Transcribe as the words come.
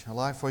I'd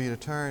like for you to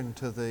turn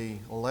to the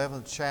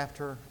 11th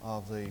chapter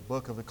of the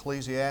book of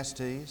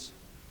Ecclesiastes.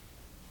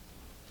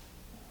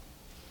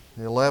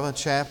 The 11th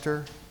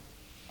chapter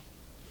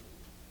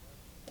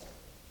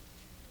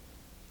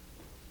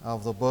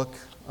of the book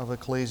of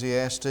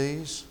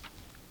Ecclesiastes.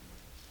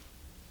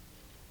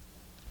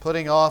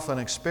 Putting off an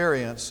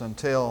experience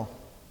until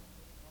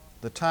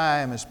the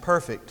time is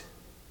perfect,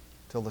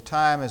 till the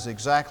time is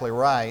exactly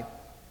right,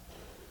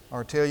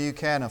 or till you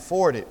can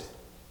afford it,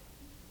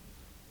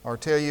 or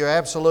till you're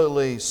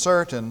absolutely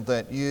certain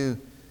that you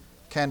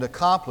can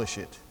accomplish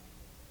it,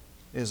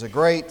 is a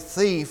great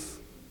thief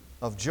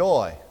of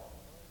joy.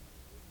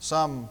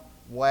 Some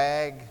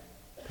wag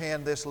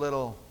penned this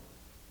little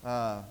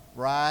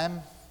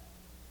rhyme.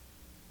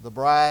 The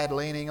bride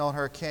leaning on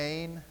her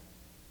cane,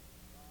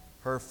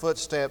 her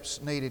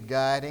footsteps needed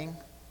guiding,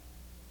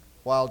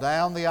 while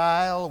down the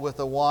aisle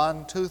with a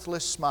wan,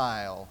 toothless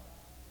smile,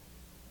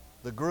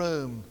 the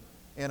groom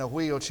in a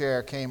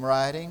wheelchair came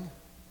riding.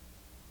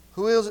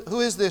 Who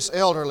is this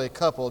elderly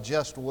couple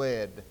just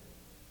wed?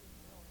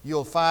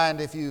 You'll find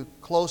if you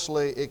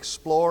closely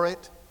explore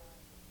it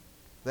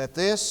that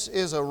this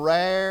is a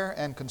rare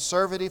and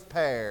conservative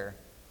pair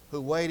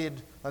who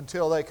waited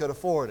until they could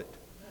afford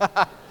it.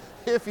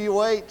 If you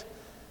wait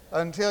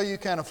until you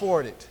can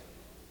afford it,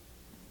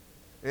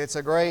 it's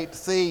a great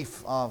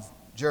thief of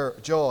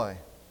joy.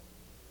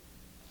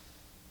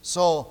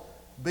 So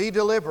be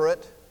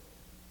deliberate,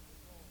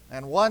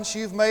 and once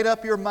you've made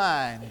up your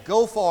mind,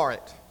 go for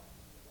it.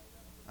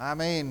 I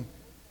mean,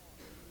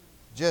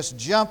 just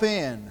jump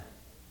in.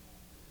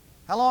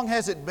 How long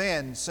has it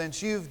been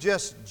since you've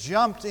just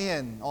jumped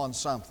in on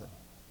something?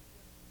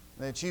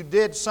 That you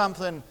did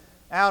something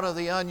out of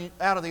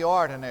the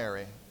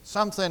ordinary,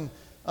 something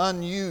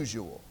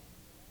unusual.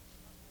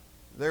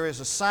 There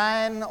is a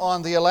sign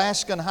on the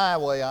Alaskan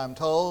highway, I'm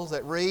told,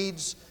 that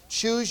reads,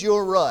 "Choose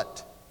your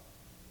rut,"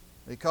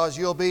 because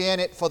you'll be in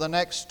it for the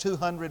next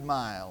 200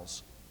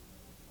 miles.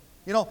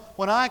 You know,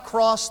 when I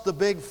crossed the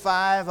big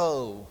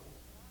 5-0,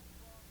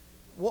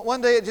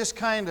 one day it just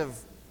kind of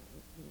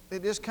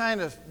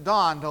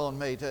dawned on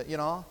me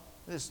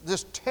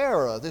this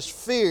terror, this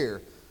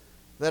fear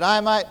that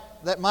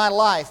my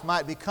life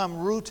might become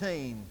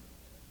routine,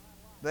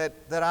 that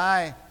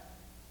I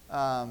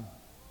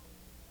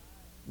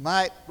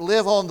might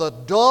live on the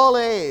dull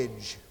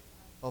edge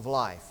of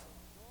life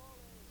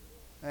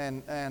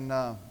and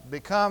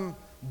become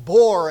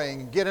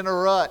boring, get in a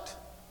rut.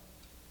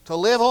 To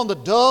live on the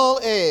dull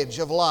edge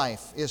of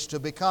life is to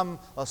become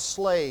a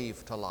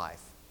slave to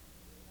life.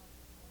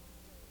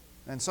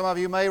 And some of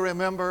you may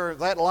remember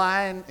that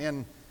line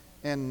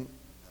in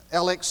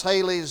Alex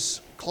Haley's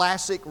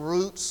classic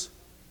Roots,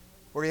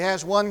 where he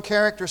has one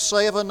character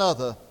say of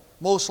another,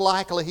 most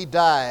likely he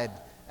died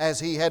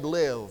as he had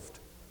lived,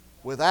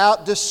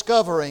 without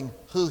discovering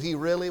who he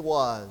really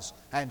was.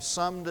 And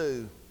some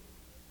do.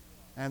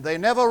 And they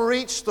never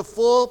reach the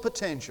full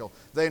potential.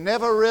 They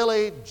never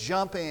really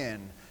jump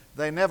in.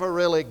 They never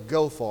really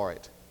go for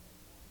it.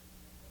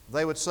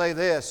 They would say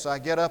this: I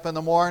get up in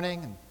the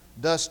morning and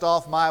dust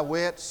off my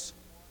wits,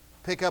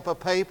 pick up a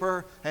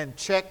paper and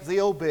check the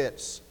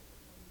obits.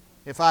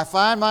 If I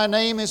find my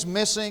name is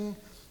missing,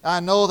 I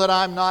know that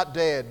I'm not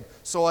dead,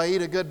 so I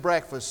eat a good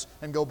breakfast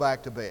and go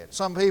back to bed.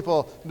 Some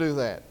people do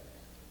that.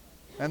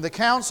 And the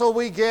counsel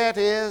we get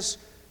is,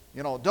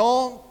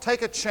 don't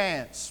take a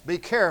chance. Be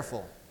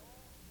careful.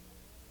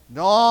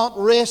 Don't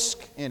risk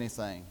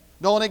anything.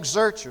 Don't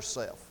exert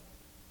yourself.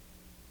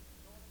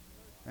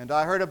 And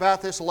I heard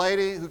about this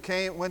lady who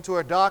went to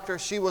her doctor.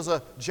 She was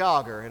a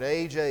jogger at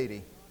age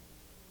 80.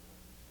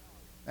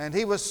 And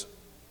he was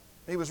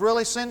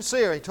really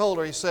sincere. He told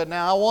her, he said,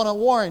 "Now I want to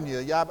warn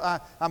you.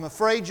 I'm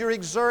afraid you're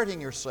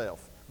exerting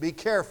yourself. Be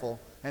careful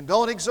and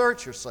don't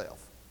exert yourself."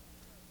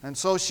 And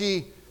so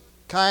she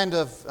kind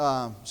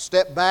of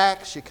stepped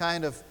back. She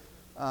kind of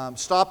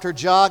stopped her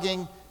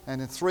jogging,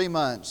 and in 3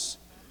 months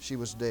she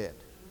was dead.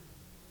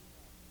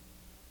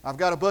 I've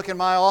got a book in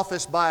my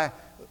office by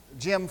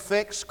Jim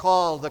Fixx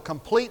called The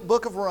Complete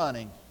Book of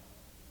Running.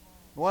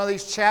 One of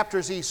these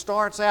chapters he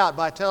starts out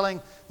by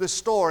telling this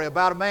story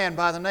about a man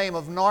by the name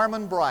of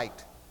Norman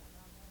Bright.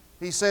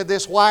 He said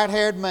this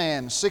white-haired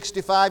man,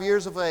 65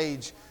 years of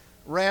age,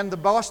 ran the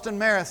Boston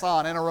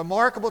Marathon in a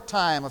remarkable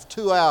time of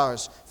 2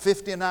 hours,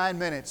 59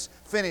 minutes,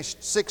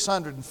 finished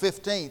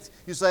 615th.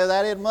 You say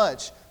that isn't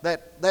much.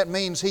 That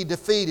means he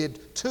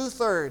defeated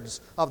 2/3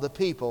 of the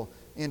people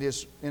in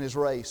his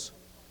race.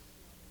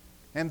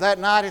 And that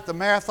night at the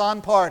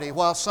marathon party,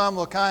 while some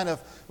were kind of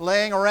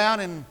laying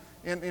around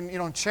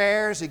in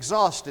chairs,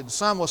 exhausted,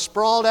 some were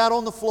sprawled out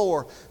on the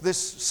floor, this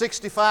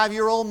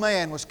 65-year-old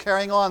man was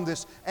carrying on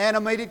this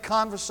animated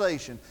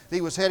conversation. He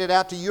was headed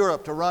out to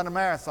Europe to run a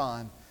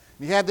marathon.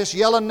 He had this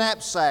yellow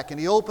knapsack, and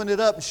he opened it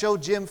up and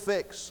showed Jim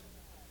Fixx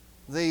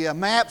the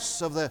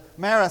maps of the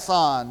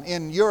marathon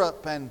in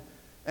Europe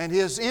and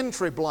his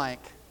entry blank.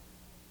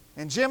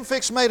 And Jim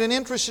Fixx made an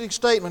interesting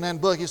statement in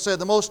the book. He said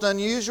the most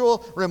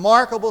unusual,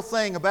 remarkable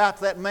thing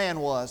about that man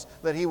was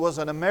that he was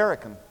an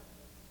American.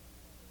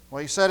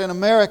 Well, he said in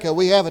America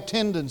we have a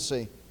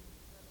tendency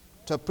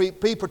to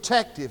be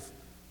protective,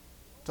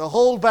 to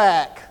hold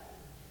back,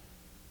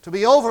 to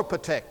be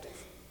overprotective.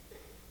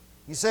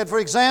 He said, for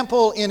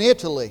example, in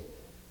Italy,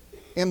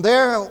 in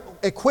their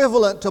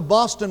equivalent to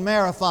Boston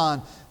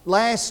Marathon,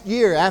 last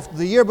year, after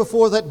the year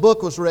before that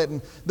book was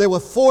written, there were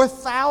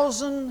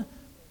 4,000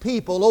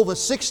 people over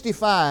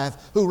 65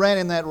 who ran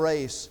in that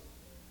race.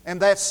 And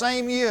that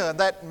same year,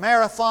 that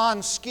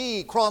marathon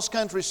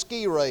cross-country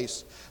ski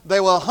race,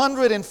 there were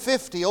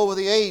 150 over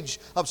the age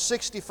of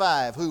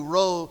 65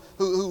 who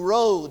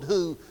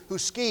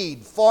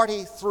skied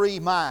 43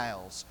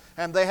 miles.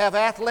 And they have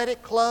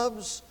athletic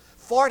clubs,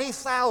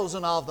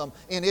 40,000 of them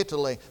in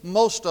Italy.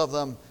 Most of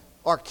them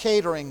are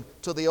catering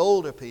to the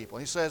older people.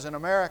 He says, in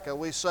America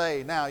we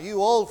say, now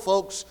you old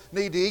folks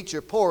need to eat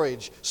your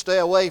porridge, stay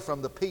away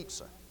from the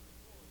pizza.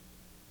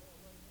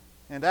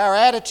 And our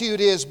attitude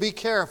is, be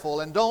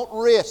careful and don't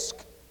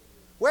risk.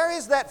 Where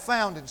is that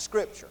found in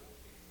Scripture?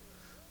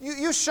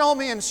 You show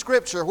me in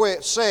Scripture where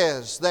it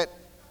says that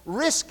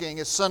risking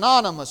is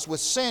synonymous with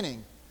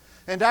sinning.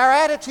 And our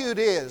attitude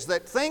is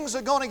that things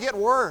are going to get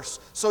worse,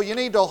 so you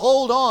need to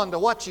hold on to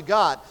what you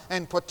got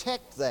and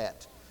protect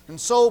that. And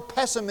so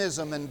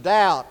pessimism and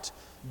doubt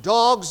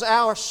dogs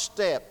our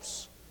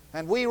steps,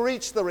 and we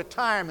reach the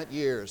retirement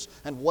years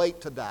and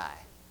wait to die.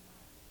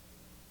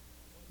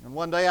 And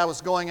one day I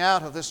was going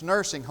out of this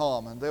nursing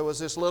home, and there was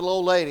this little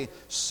old lady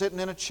sitting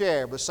in a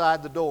chair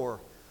beside the door.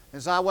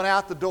 As I went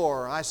out the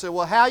door, I said,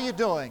 well, how are you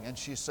doing? And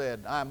she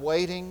said, I'm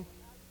waiting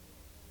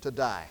to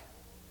die.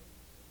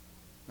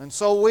 And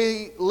so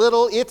we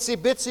little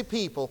itsy-bitsy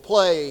people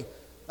play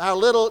our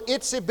little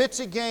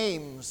itsy-bitsy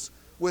games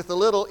with the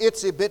little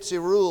itsy-bitsy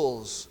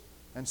rules.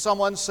 And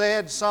someone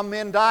said some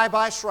men die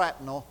by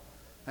shrapnel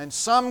and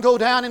some go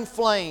down in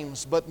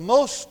flames, but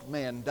most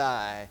men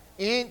die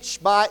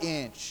inch by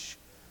inch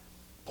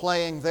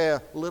playing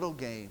their little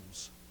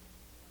games.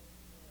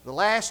 The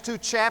last 2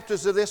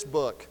 chapters of this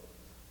book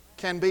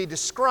can be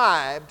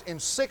described in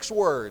 6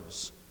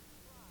 words.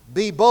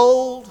 Be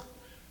bold,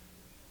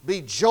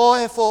 be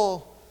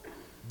joyful,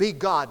 be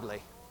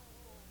godly.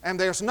 And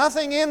there's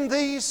nothing in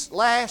these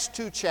last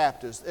 2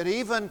 chapters that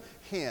even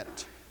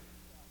hint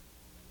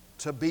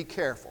to be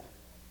careful.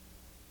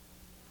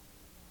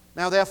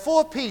 Now there are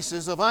 4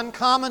 pieces of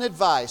uncommon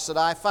advice that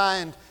I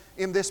find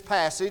in this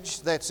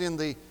passage that's in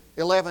the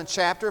 11th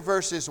chapter,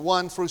 verses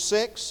 1 through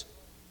 6.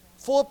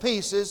 4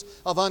 pieces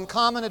of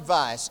uncommon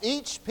advice.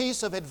 Each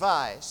piece of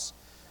advice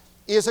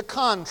is a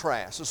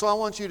contrast. And so I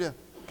want you to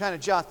kind of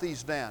jot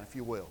these down, if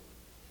you will.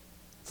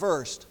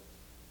 First,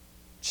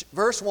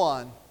 verse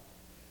 1,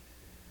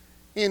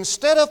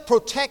 instead of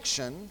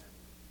protection,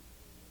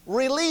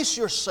 release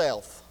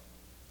yourself.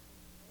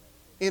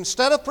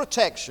 Instead of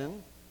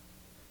protection,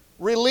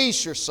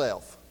 release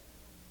yourself.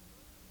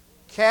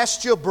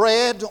 Cast your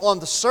bread on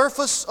the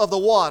surface of the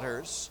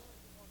waters,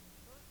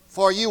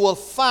 for you will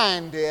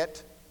find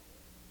it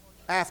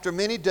after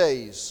many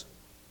days.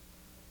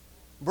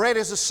 Bread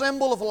is a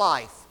symbol of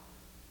life.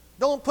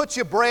 Don't put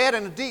your bread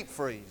in a deep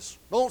freeze.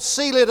 Don't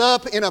seal it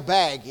up in a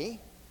baggie,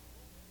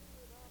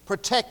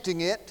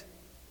 protecting it.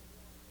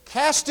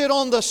 Cast it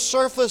on the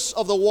surface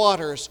of the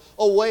waters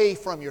away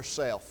from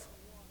yourself.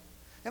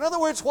 In other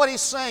words, what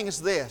he's saying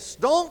is this: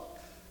 don't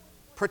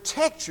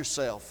protect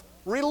yourself,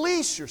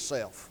 release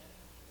yourself.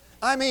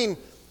 I mean,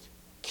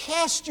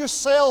 cast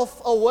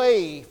yourself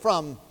away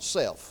from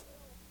self.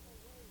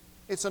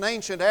 It's an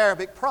ancient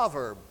Arabic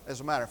proverb,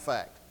 as a matter of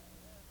fact.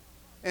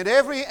 And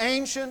every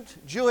ancient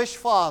Jewish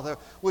father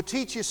would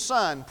teach his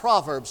son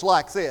proverbs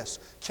like this: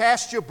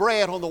 cast your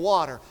bread on the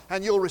water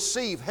and you'll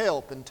receive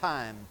help in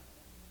time.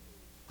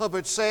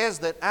 Hubbard says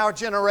that our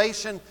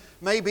generation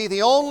may be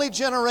the only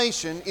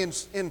generation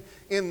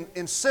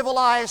in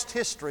civilized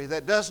history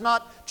that does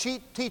not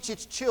teach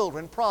its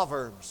children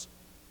proverbs.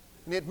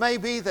 And it may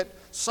be that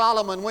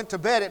Solomon went to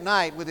bed at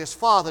night with his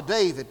father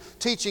David,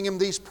 teaching him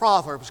these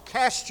proverbs.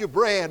 Cast your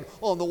bread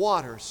on the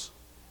waters.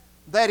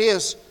 That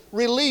is,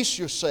 release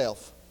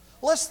yourself.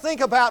 Let's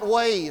think about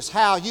ways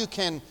how you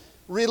can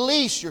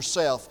release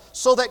yourself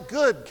so that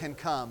good can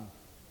come.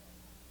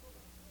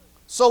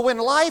 So when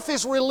life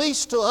is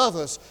released to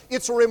others,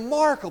 it's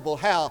remarkable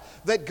how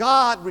that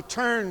God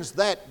returns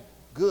that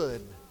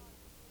good.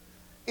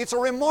 It's a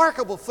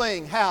remarkable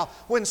thing how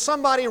when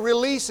somebody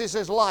releases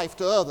his life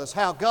to others,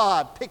 how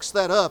God picks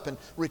that up and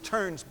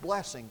returns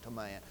blessing to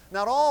man.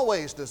 Not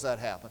always does that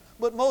happen,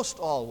 but most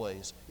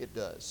always it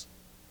does.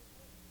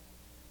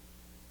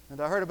 And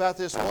I heard about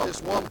this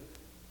woman.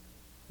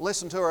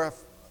 Listened to her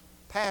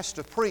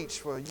pastor preach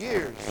for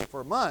years,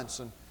 for months,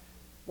 and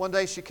one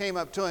day she came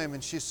up to him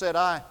and she said,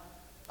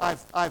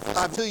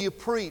 I've to you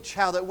preach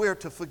how that we're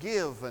to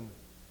forgive and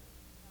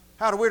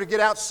how we're to get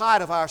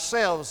outside of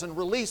ourselves and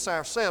release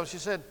ourselves. She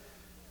said,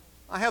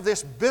 I have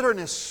this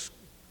bitterness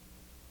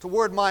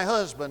toward my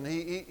husband.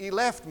 He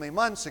left me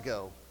months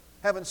ago.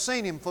 Haven't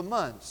seen him for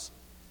months.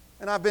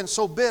 And I've been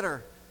so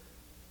bitter.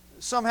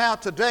 Somehow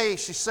today,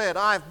 she said,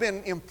 I've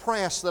been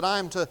impressed that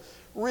I'm to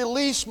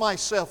release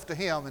myself to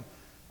him. And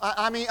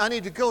I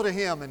need to go to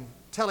him and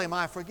tell him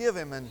I forgive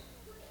him. And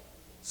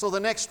So the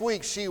next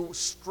week she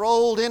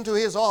strolled into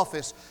his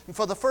office, and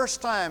for the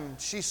first time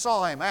she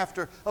saw him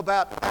after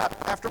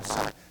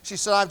she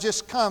said, "I've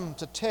just come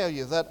to tell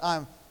you that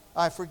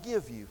I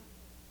forgive you.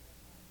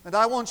 And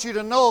I want you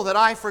to know that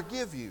I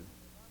forgive you.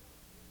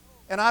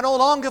 And I no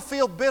longer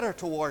feel bitter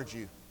towards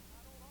you."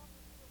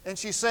 And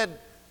she said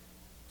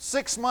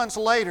 6 months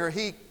later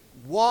he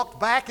walked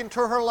back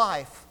into her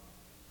life,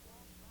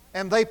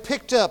 and they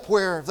picked up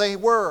where they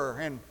were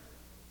and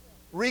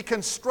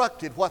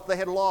reconstructed what they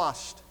had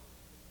lost.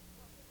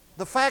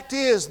 The fact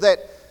is that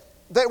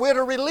we're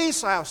to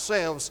release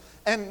ourselves,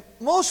 and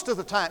most of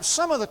the time,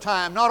 some of the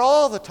time, not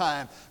all the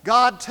time,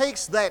 God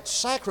takes that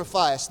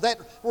sacrifice, that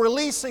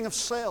releasing of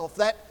self,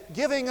 that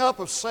giving up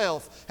of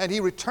self, and He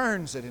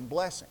returns it in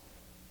blessing.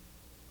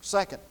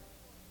 Second,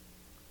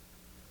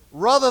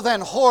 rather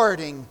than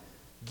hoarding,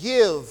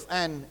 give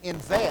and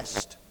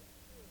invest.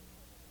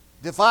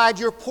 Divide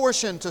your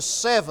portion to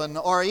 7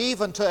 or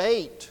even to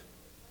 8.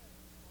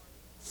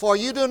 For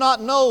you do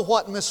not know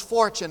what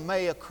misfortune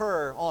may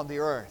occur on the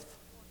earth.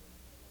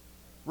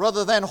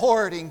 Rather than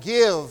hoarding,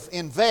 give,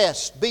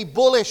 invest. Be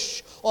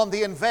bullish on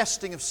the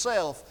investing of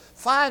self.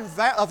 Find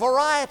a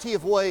variety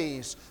of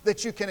ways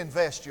that you can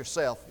invest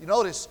yourself. You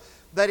notice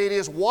that it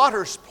is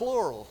waters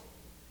plural.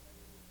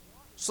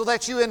 So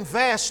that you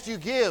invest, you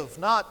give,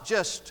 not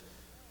just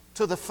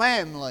to the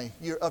family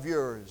of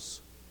yours.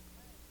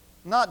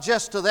 Not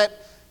just to that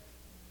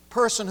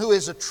person who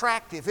is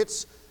attractive.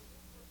 It's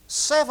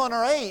 7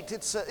 or 8.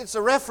 It's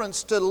a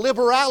reference to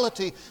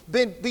liberality.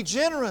 Be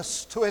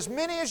generous to as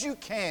many as you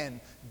can.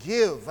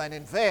 Give and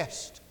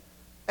invest.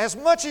 As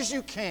much as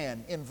you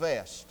can,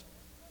 invest.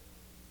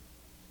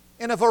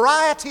 In a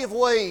variety of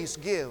ways,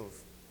 give.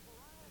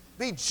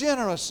 Be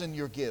generous in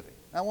your giving.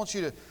 I want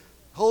you to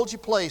hold your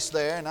place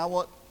there, and I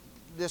want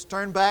just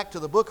turn back to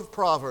the book of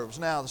Proverbs.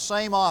 Now, the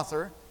same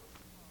author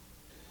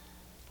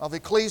of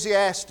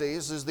Ecclesiastes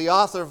is the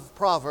author of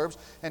Proverbs,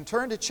 and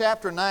turn to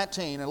chapter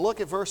 19 and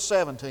look at verse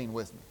 17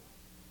 with me.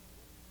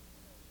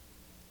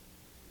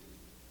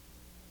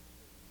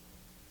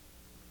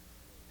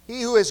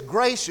 He who is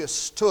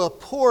gracious to a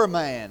poor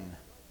man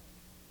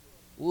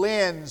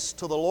lends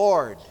to the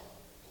Lord,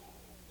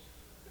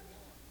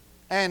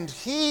 and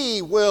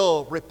He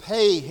will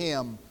repay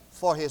him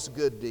for his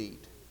good deed.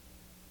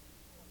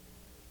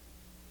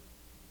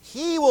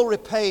 He will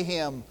repay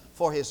him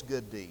for his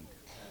good deed.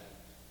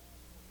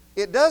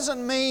 It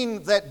doesn't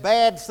mean that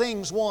bad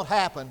things won't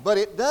happen, but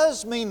it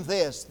does mean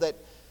this, that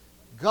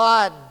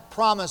God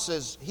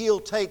promises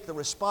He'll take the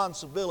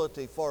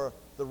responsibility for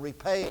the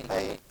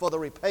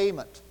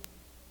repayment.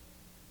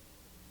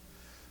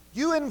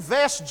 You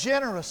invest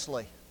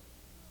generously.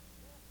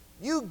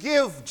 You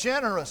give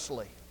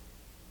generously.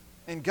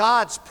 And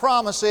God's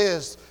promise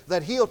is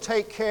that He'll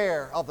take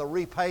care of the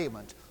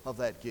repayment of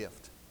that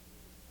gift.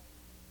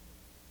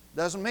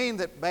 Doesn't mean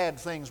that bad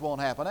things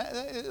won't happen.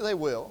 They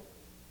will.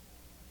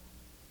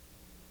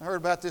 I heard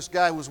about this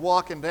guy who was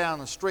walking down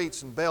the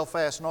streets in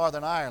Belfast,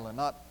 Northern Ireland.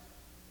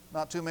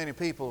 Not too many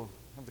people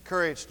have the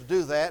courage to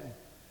do that.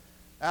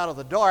 Out of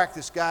the dark,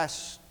 this guy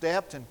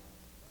stepped, and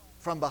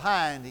from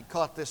behind he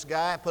caught this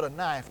guy and put a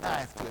knife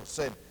to it.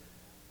 Said,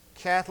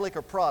 "Catholic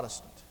or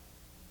Protestant?"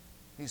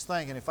 He's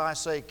thinking, if I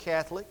say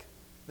Catholic,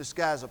 this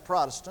guy's a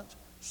Protestant,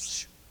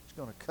 he's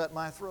going to cut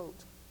my throat.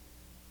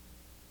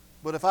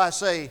 But if I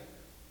say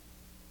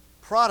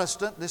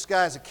Protestant, this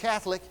guy's a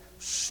Catholic,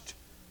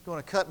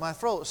 going to cut my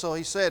throat. So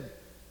he said,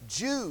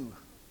 "Jew."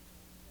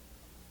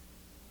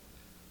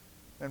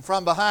 And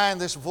from behind,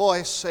 this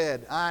voice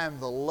said, "I am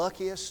the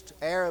luckiest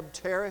Arab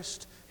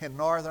terrorist in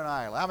Northern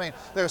Ireland." I mean,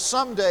 there's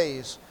some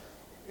days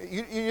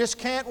you just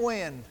can't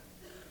win.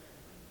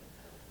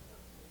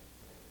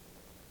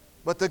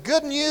 But the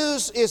good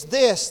news is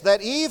this,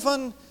 that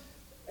even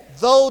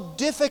though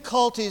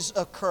difficulties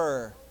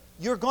occur,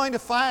 you're going to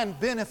find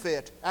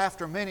benefit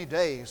after many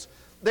days.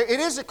 It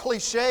is a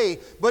cliche,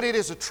 but it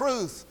is a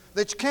truth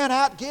that you can't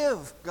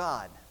outgive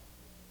God.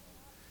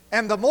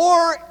 And the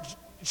more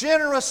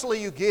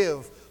generously you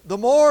give, the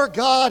more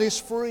God is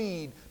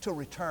freed to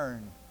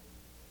return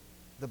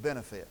the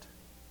benefit.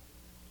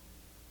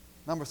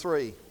 Number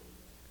 3,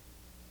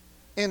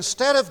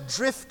 instead of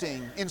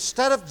drifting,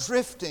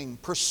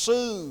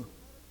 pursue.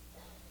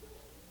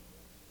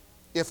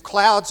 If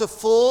clouds are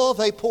full,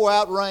 they pour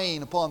out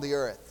rain upon the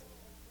earth.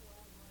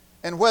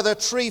 And whether a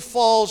tree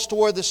falls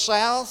toward the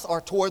south or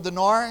toward the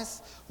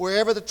north,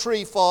 wherever the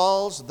tree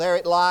falls, there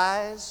it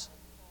lies.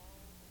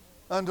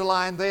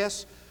 Underline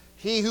this.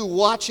 He who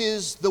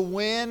watches the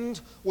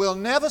wind will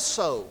never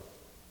sow.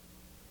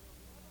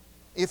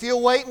 If you're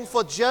waiting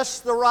for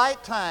just the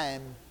right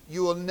time,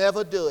 you will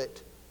never do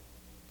it.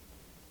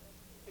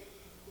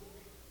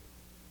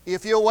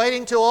 If you're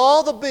waiting till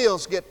all the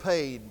bills get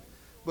paid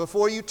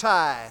before you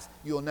tithe,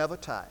 you'll never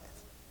tithe.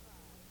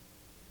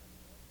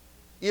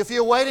 If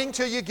you're waiting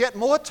till you get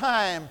more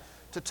time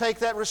to take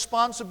that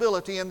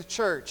responsibility in the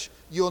church,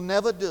 you'll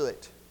never do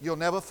it. You'll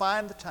never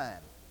find the time.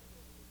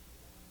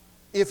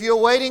 If you're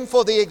waiting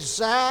for the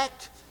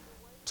exact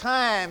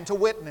time to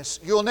witness,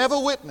 you'll never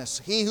witness.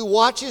 He who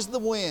watches the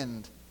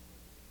wind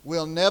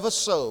will never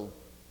sow,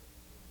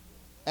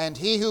 and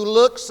he who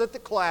looks at the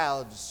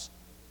clouds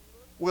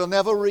will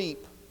never reap.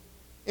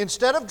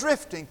 Instead of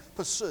drifting,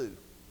 pursue.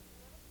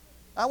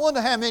 I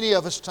wonder how many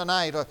of us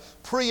tonight are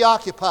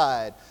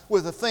preoccupied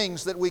with the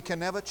things that we can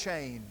never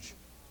change.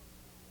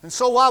 And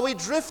so while we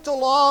drift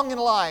along in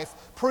life,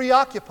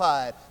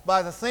 preoccupied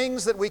by the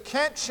things that we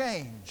can't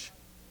change,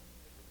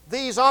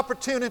 these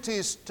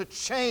opportunities to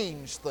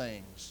change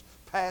things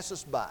pass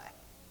us by.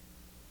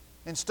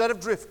 Instead of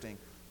drifting,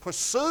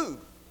 pursue.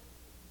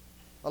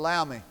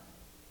 Allow me.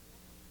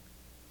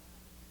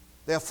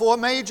 There are 4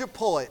 major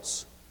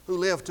poets who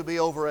lived to be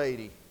over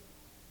 80,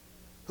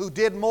 who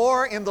did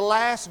more in the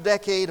last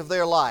decade of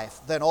their life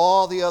than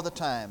all the other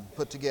time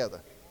put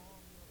together.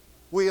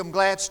 William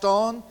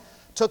Gladstone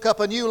took up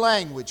a new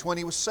language when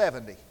he was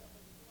 70.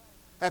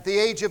 At the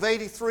age of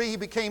 83, he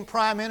became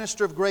Prime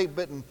Minister of Great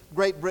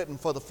Britain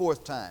for the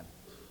 4th time.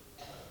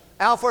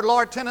 Alfred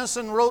Lord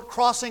Tennyson wrote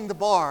Crossing the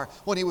Bar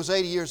when he was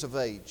 80 years of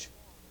age.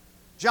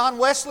 John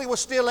Wesley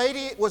was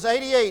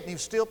 88 and he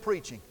was still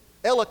preaching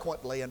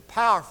eloquently and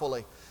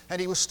powerfully. And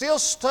he was still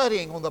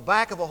studying on the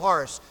back of a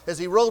horse as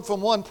he rode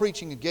from one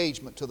preaching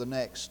engagement to the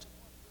next.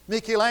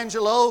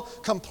 Michelangelo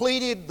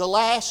completed The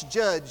Last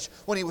Judge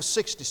when he was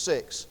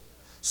 66.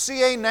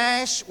 C.A.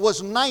 Nash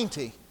was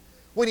 90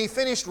 when he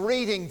finished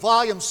reading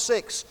Volume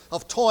 6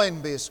 of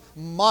Toynbee's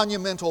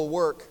monumental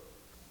work.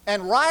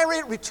 And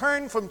Ryrie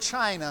returned from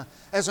China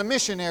as a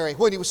missionary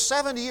when he was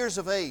 70 years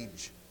of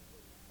age.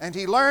 And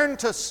he learned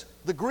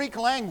the Greek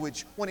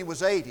language when he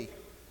was 80.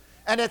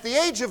 And at the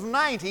age of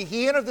 90,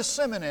 he entered the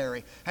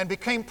seminary and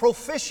became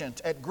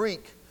proficient at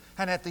Greek.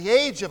 And at the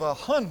age of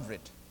 100,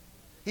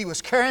 he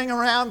was carrying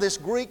around this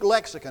Greek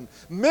lexicon,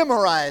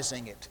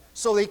 memorizing it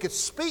so that he could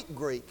speak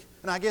Greek.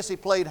 And I guess he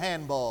played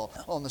handball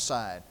on the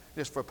side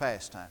just for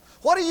pastime.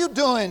 What are you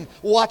doing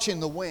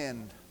watching the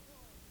wind?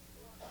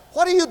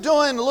 What are you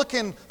doing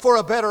looking for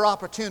a better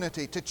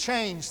opportunity to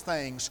change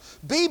things?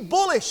 Be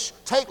bullish.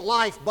 Take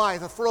life by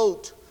the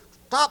throat.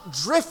 Stop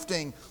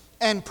drifting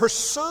and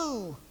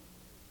pursue.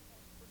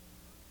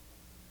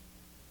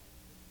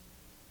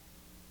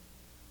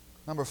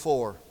 Number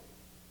 4.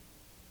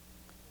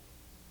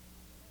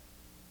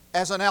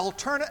 As an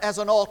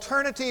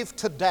alternative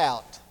to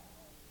doubt,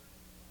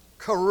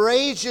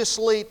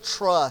 courageously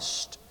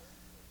trust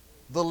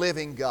the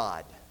living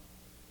God.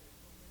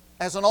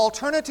 As an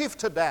alternative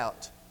to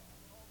doubt,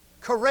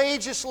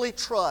 courageously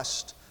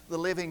trust the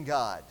living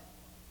God.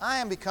 I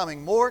am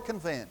becoming more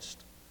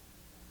convinced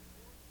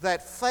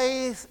that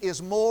faith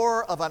is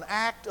more of an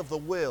act of the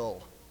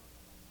will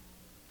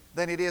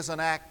than it is an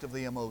act of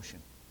the emotion.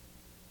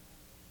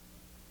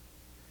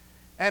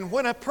 And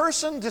when a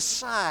person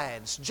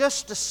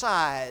just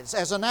decides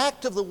as an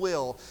act of the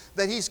will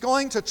that he's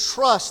going to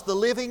trust the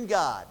living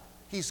God,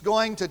 he's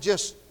going to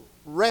just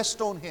rest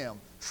on Him,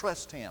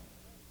 trust Him.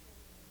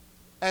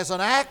 As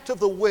an act of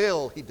the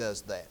will, he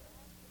does that.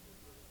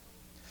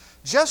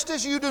 Just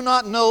as you do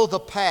not know the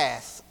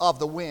path of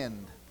the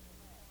wind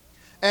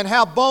and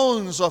how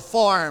bones are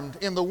formed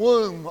in the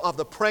womb of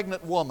the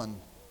pregnant woman,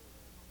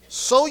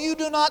 so you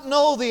do not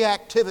know the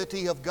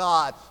activity of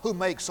God who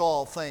makes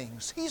all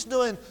things. He's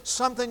doing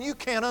something you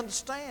can't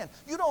understand.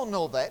 You don't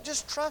know that.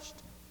 Just trust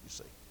Him, you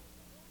see.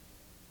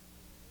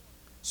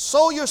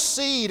 Sow your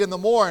seed in the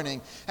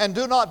morning and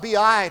do not be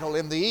idle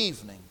in the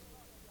evening.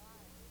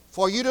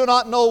 For you do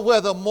not know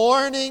whether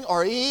morning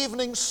or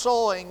evening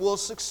sowing will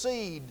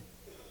succeed,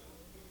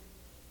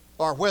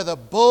 or whether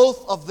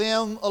both of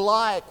them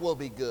alike will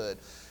be good.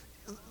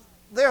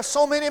 There are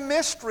so many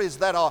mysteries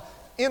that are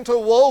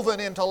interwoven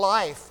into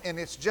life, and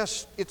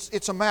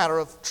it's a matter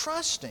of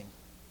trusting.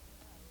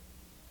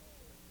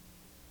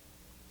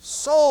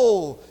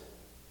 Sow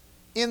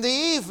in the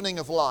evening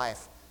of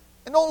life,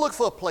 and don't look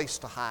for a place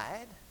to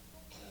hide.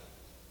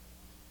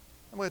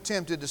 I'm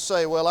tempted to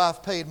say, well,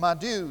 I've paid my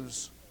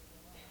dues.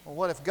 Well,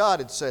 what if God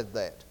had said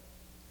that?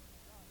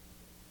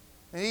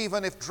 And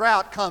even if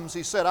drought comes,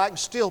 He said, I can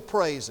still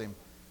praise Him.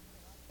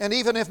 And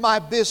even if my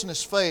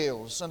business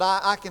fails, and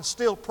I can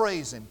still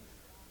praise Him.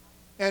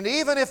 And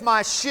even if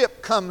my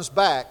ship comes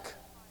back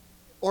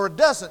or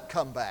doesn't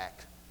come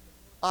back,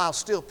 I'll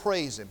still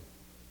praise Him.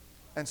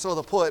 And so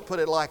the poet put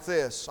it like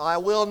this: I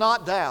will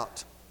not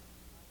doubt,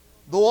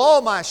 though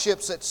all my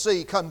ships at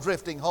sea come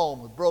drifting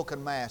home with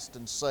broken mast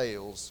and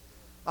sails,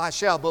 I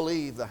shall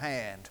believe the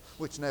hand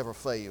which never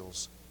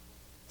fails.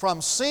 From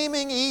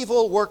seeming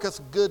evil worketh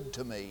good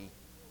to me.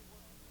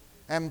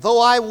 And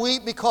though I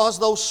weep because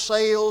those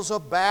sails are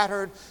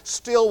battered,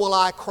 still will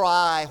I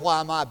cry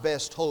while my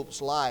best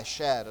hopes lie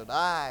shattered.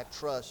 I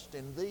trust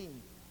in Thee.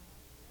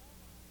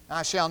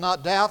 I shall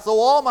not doubt, though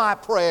all my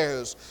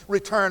prayers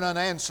return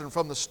unanswered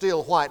from the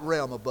still white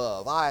realm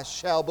above. I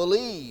shall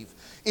believe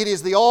it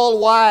is the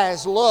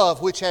all-wise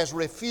love which has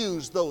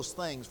refused those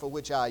things for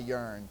which I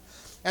yearn.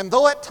 And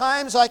though at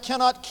times I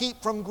cannot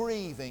keep from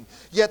grieving,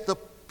 yet the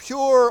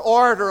pure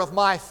order of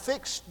my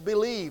fixed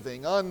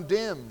believing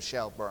undimmed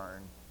shall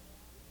burn.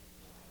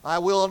 I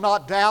will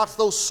not doubt,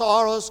 though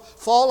sorrows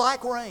fall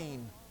like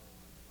rain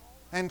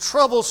and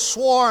troubles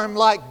swarm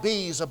like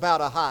bees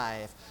about a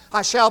hive.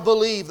 I shall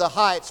believe the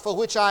heights for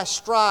which I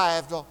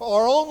strived are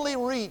only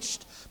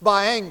reached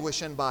by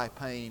anguish and by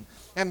pain.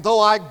 And though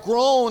I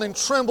groan and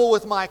tremble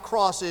with my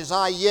crosses,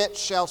 I yet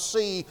shall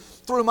see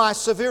through my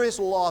severest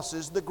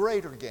losses the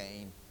greater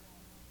gain.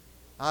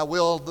 I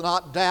will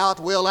not doubt,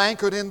 well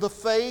anchored in the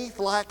faith,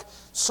 like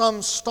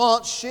some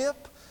staunch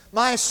ship,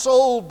 my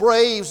soul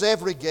braves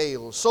every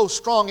gale, so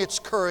strong its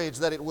courage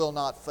that it will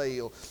not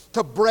fail,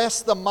 to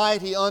breast the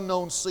mighty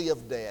unknown sea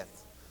of death.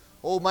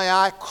 Oh, may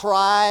I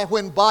cry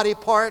when body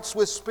parts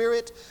with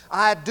spirit,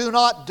 I do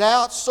not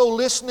doubt, so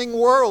listening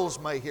worlds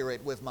may hear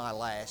it with my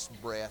last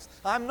breath.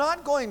 I'm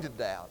not going to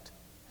doubt.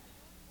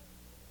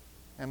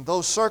 And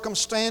those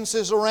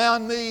circumstances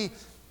around me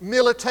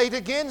militate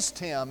against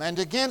Him and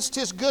against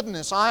His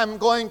goodness, I am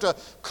going to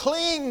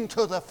cling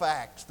to the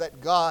fact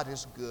that God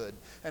is good,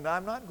 and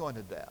I'm not going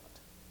to doubt.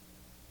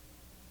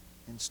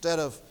 Instead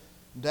of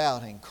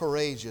doubting,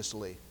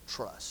 courageously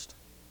trust.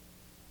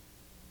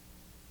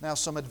 Now,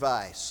 some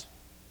advice.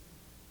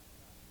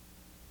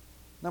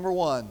 Number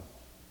one,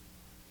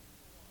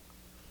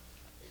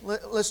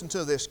 listen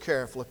to this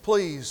carefully.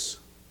 Please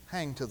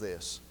hang to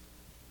this.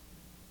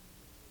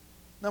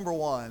 Number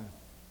one,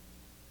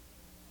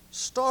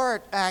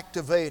 start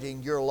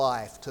activating your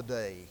life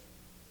today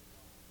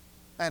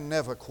and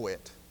never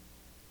quit.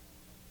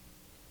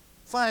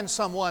 Find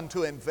someone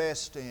to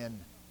invest in.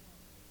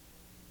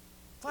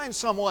 Find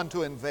someone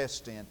to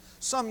invest in.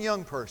 Some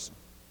young person.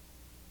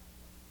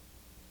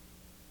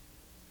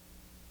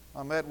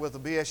 I met with the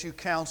BSU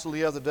Council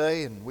the other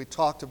day, and we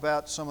talked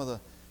about some of the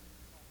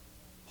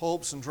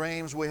hopes and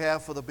dreams we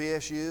have for the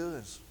BSU,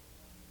 as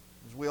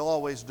we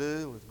always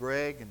do with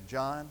Greg and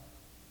John.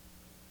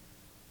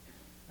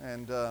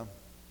 And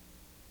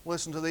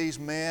listen to these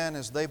men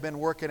as they've been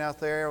working out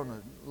there,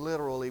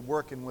 literally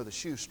working with a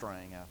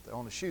shoestring out there,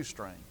 on a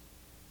shoestring.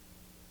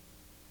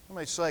 Let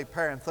me say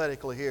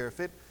parenthetically here,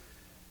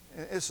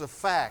 it's a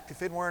fact,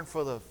 if it weren't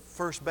for the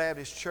First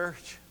Baptist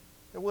Church,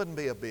 there wouldn't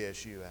be a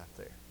BSU out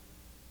there.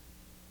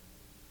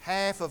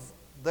 Half of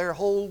their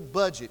whole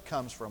budget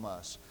comes from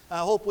us. I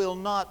hope we'll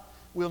not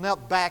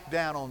back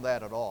down on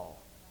that at all.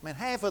 I mean,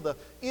 half of the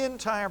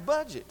entire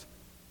budget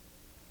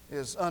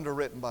is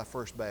underwritten by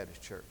First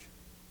Baptist Church.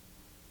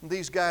 And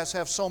these guys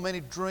have so many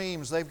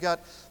dreams. They've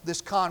got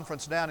this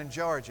conference down in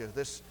Georgia,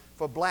 this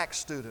for black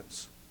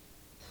students.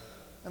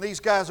 And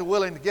these guys are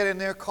willing to get in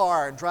their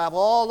car and drive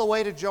all the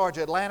way to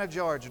Georgia, Atlanta,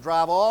 Georgia,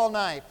 drive all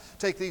night,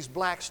 take these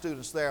black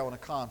students there on a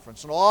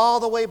conference. And all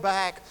the way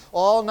back,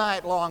 all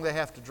night long they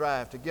have to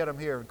drive to get them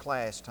here in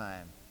class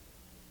time.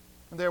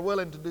 And they're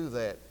willing to do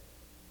that.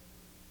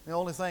 The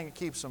only thing that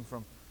keeps them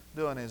from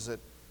doing is that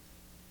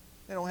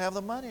they don't have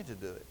the money to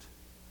do it.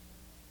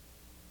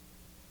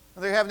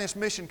 And they're having this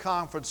mission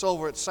conference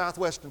over at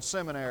Southwestern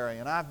Seminary,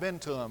 and I've been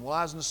to them. While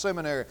I was in the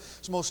seminary,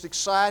 it's the most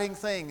exciting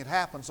thing that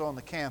happens on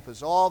the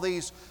campus. All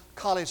these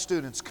college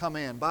students come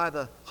in by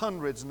the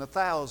hundreds and the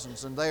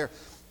thousands, and they're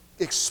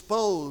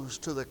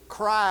exposed to the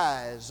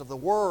cries of the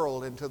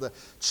world and to the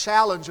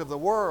challenge of the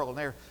world.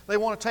 And they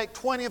want to take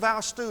 20 of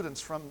our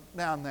students from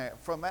down there,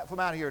 from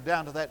out here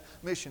down to that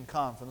mission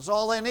conference.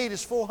 All they need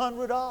is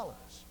 $400.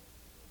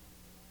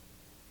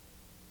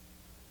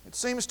 It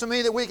seems to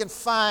me that we can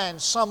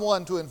find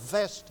someone to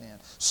invest in,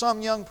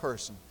 some young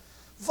person.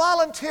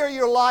 Volunteer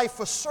your life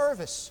for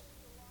service.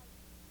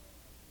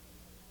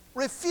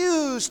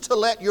 Refuse to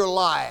let your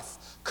life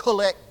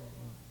collect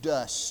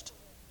dust.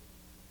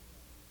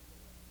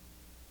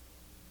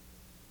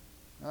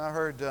 I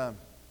heard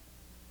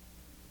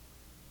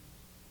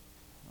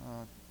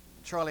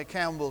Charlie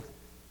Campbell,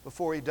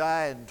 before he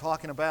died,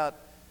 talking about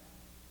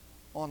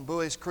on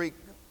Buies Creek,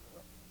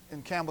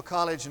 in Campbell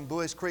College in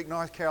Buies Creek,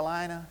 North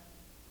Carolina,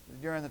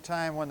 during the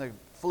time when the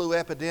flu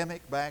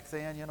epidemic back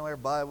then,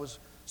 everybody was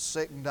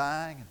sick and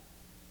dying. And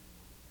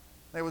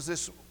there was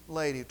this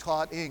lady who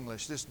taught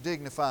English, this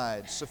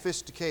dignified,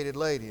 sophisticated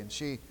lady, and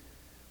she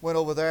went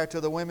over there to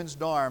the women's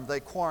dorm.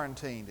 They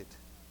quarantined it.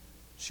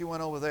 She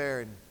went over there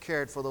and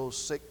cared for those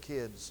sick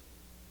kids,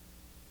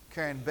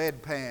 carrying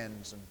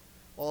bedpans and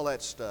all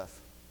that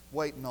stuff,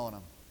 waiting on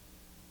them.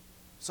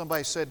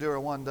 Somebody said to her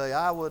one day,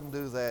 "I wouldn't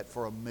do that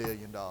for $1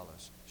 million."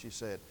 She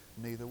said,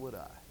 "Neither would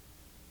I."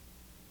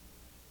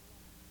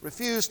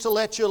 Refuse to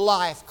let your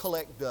life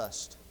collect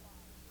dust.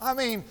 I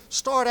mean,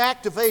 start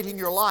activating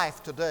your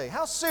life today.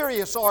 How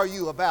serious are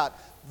you about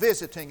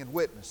visiting and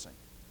witnessing?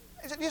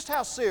 Just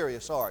how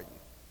serious are you?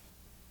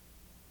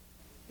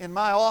 In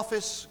my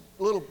office,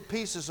 little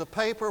pieces of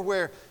paper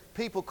where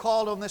people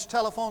called on this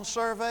telephone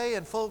survey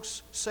and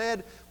folks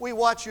said, "We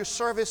watch your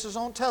services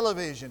on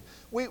television.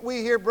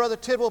 We hear Brother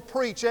Tidwell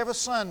preach every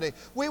Sunday.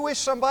 We wish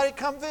somebody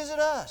come visit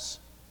us."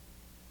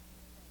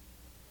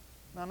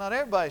 Now, not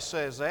everybody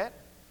says that.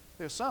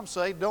 There's some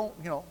say, don't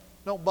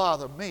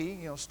bother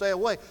me, stay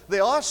away.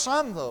 There are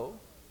some, though.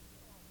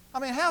 I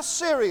mean, how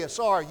serious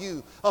are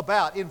you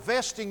about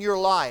investing your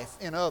life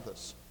in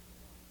others?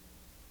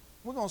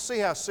 We're going to see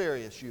how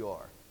serious you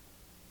are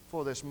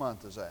before this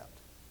month is out.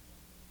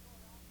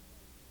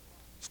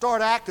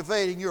 Start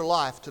activating your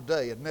life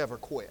today and never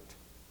quit.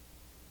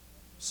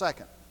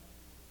 Second,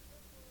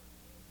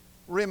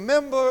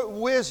 remember,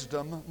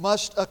 wisdom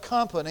must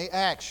accompany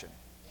action.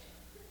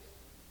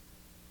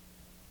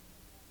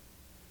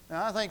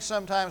 Now, I think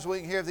sometimes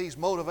we can hear these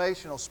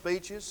motivational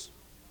speeches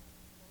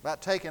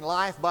about taking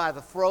life by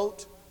the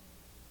throat.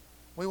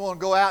 We want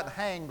to go out and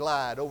hang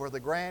glide over the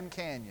Grand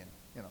Canyon,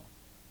 you know.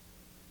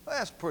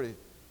 That's pretty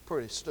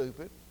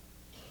stupid.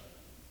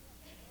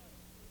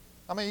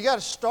 I mean, you got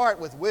to start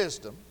with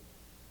wisdom.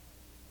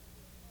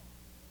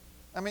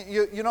 I mean,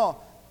 you know,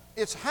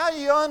 it's how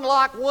you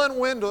unlock one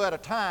window at a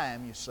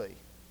time, you see.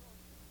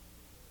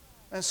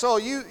 And so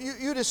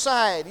you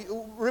decide,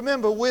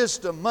 remember,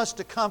 wisdom must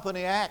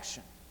accompany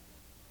action.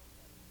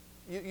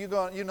 You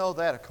know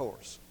that, of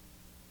course.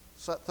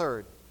 So,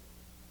 third,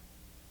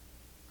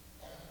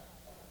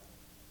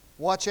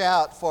 watch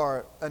out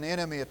for an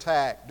enemy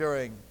attack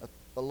during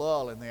a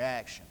lull in the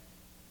action.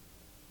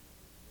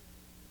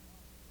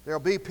 There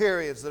will be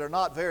periods that are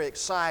not very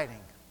exciting.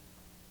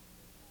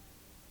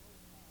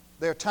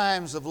 There are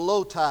times of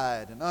low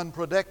tide and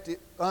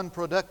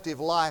unproductive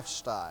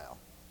lifestyle.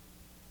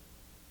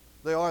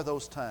 There are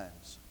those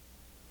times.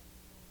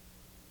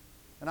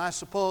 And I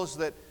suppose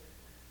that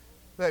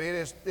it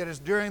is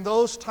during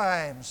those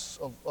times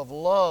of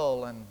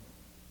lull and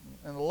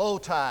low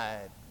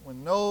tide,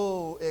 when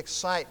no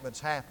excitement's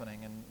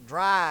happening and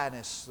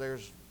dryness,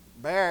 there's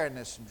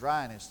barrenness and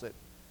dryness, that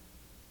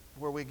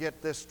where we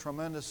get this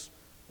tremendous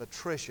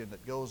attrition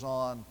that goes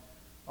on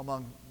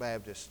among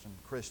Baptists and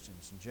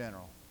Christians in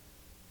general.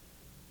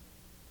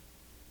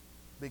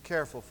 Be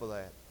careful for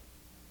that.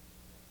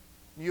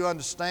 You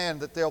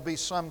understand that there'll be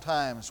some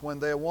times when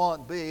there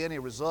won't be any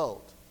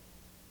result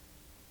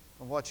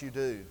from what you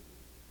do.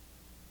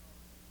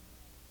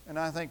 And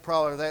I think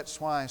probably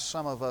that's why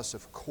some of us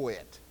have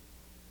quit.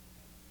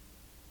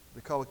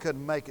 Because we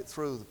couldn't make it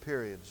through the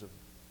periods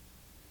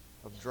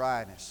of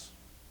dryness.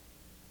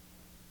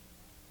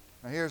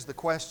 Now here's the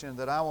question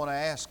that I want to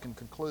ask in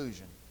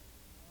conclusion.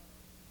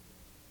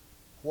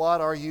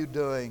 What are you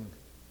doing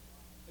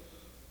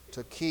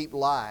to keep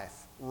life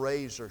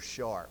razor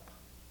sharp?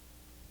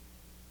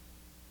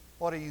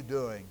 What are you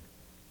doing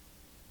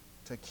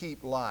to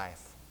keep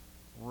life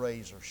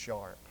razor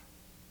sharp?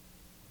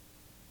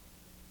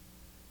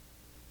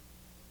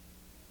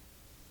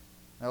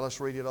 Now let's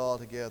read it all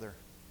together.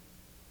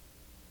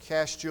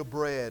 Cast your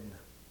bread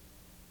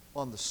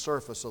on the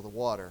surface of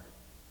the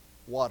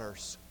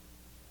waters,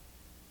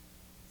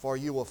 for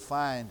you will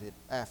find it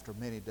after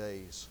many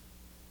days.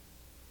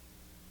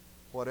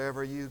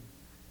 Whatever you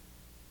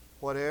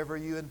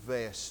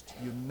invest,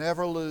 you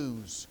never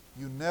lose.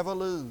 You never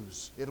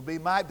lose.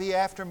 Might be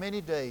after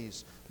many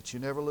days, but you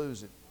never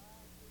lose it.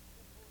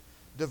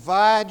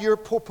 Divide your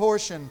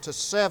proportion to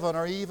 7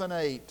 or even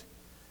 8,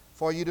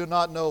 for you do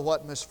not know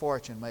what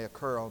misfortune may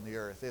occur on the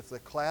earth. If the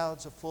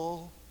clouds are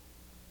full,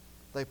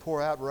 they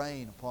pour out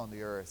rain upon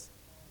the earth.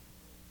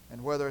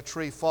 And whether a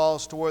tree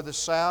falls toward the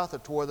south or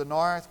toward the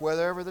north,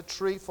 wherever the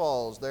tree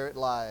falls, there it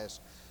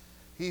lies.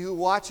 He who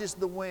watches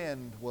the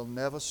wind will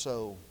never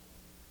sow.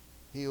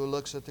 He who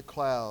looks at the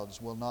clouds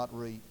will not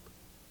reap.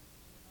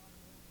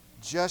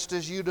 Just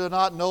as you do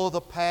not know the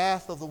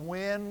path of the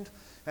wind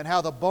and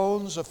how the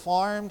bones are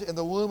formed in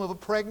the womb of a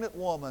pregnant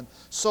woman,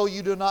 so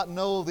you do not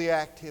know the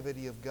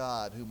activity of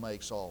God who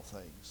makes all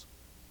things.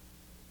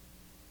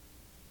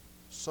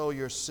 Sow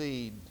your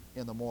seed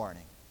in the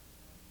morning,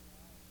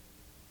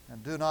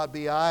 and do not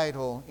be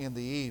idle in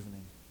the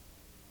evening,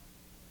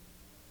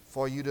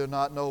 for you do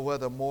not know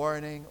whether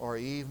morning or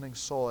evening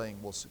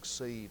sowing will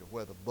succeed, or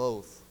whether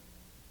both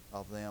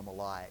of them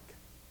alike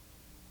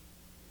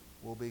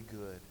will be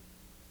good.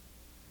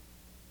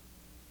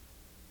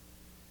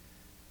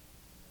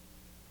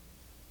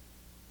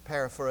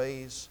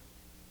 Paraphrase,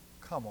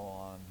 come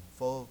on,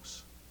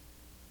 folks.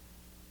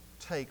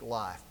 Take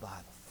life by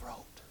the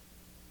throat.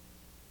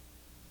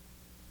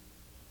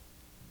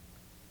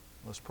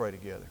 Let's pray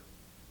together.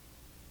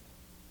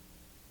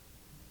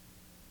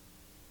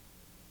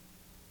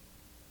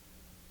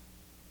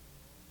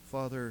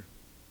 Father,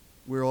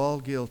 we're all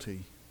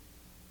guilty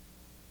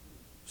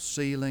of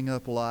sealing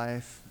up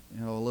life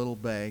in a little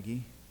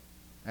baggie,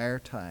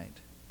 airtight,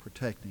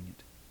 protecting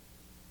it.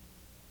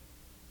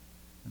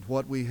 And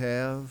what we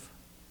have,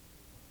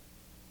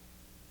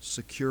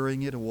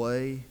 securing it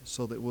away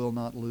so that we'll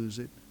not lose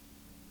it.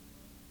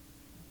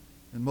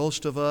 And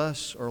most of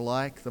us are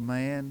like the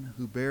man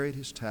who buried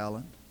his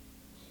talent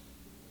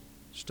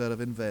instead of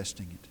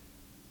investing it.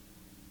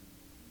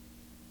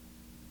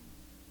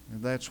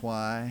 And that's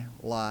why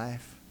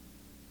life,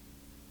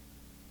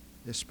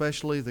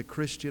 especially the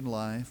Christian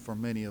life for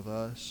many of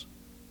us,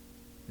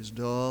 is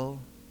dull,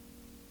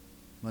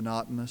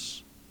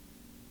 monotonous,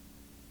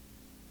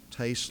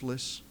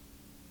 tasteless.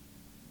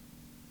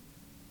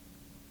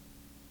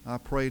 I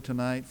pray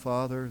tonight,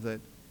 Father, that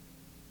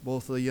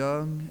both the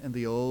young and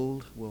the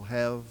old will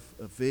have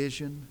a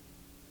vision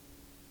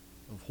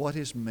of what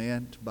is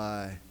meant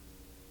by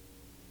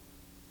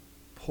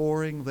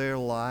pouring their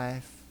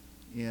life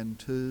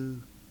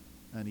into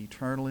an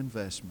eternal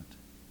investment.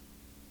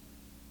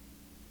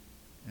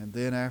 And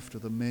then after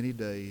the many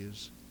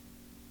days,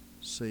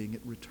 seeing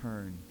it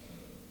return.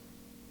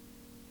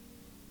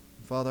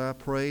 Father, I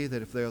pray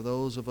that if there are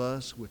those of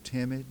us who are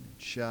timid,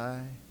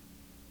 shy,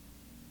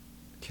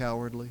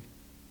 cowardly,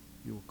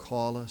 You will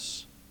call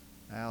us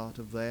out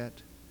of that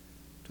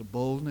to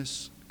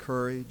boldness,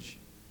 courage,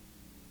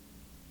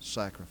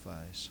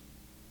 sacrifice.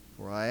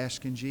 For I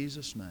ask in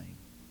Jesus' name.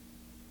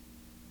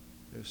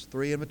 There's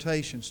 3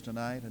 invitations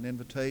tonight. An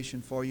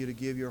invitation for you to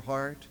give your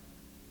heart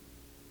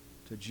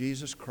to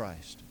Jesus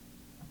Christ.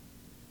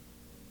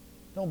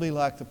 Don't be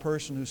like the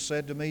person who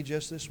said to me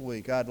just this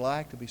week, I'd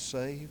like to be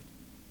saved,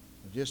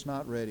 but just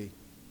not ready.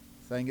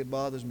 The thing that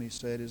bothers me, he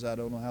said, is I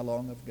don't know how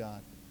long I've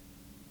got.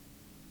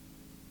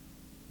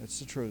 That's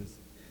the truth.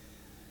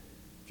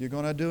 If you're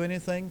going to do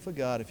anything for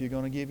God, if you're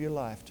going to give your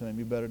life to Him,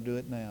 you better do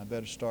it now. You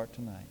better start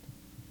tonight.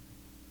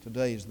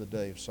 Today is the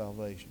day of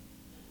salvation.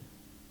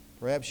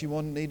 Perhaps you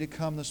won't need to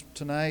come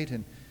tonight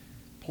and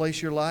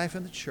place your life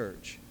in the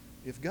church,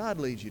 if God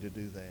leads you to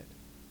do that.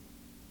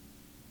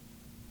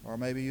 Or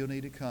maybe you'll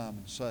need to come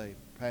and say,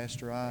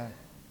 Pastor,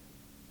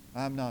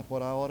 I'm not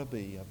what I ought to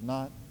be. I've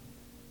not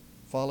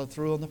followed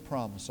through on the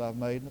promise I've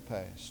made in the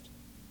past.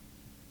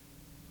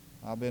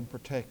 I've been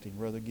protecting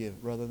rather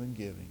than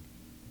giving.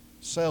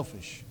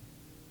 Selfish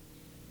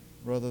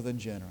rather than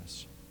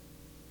generous.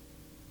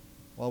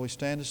 While we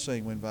stand to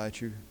sing, we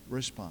invite your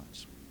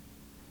response.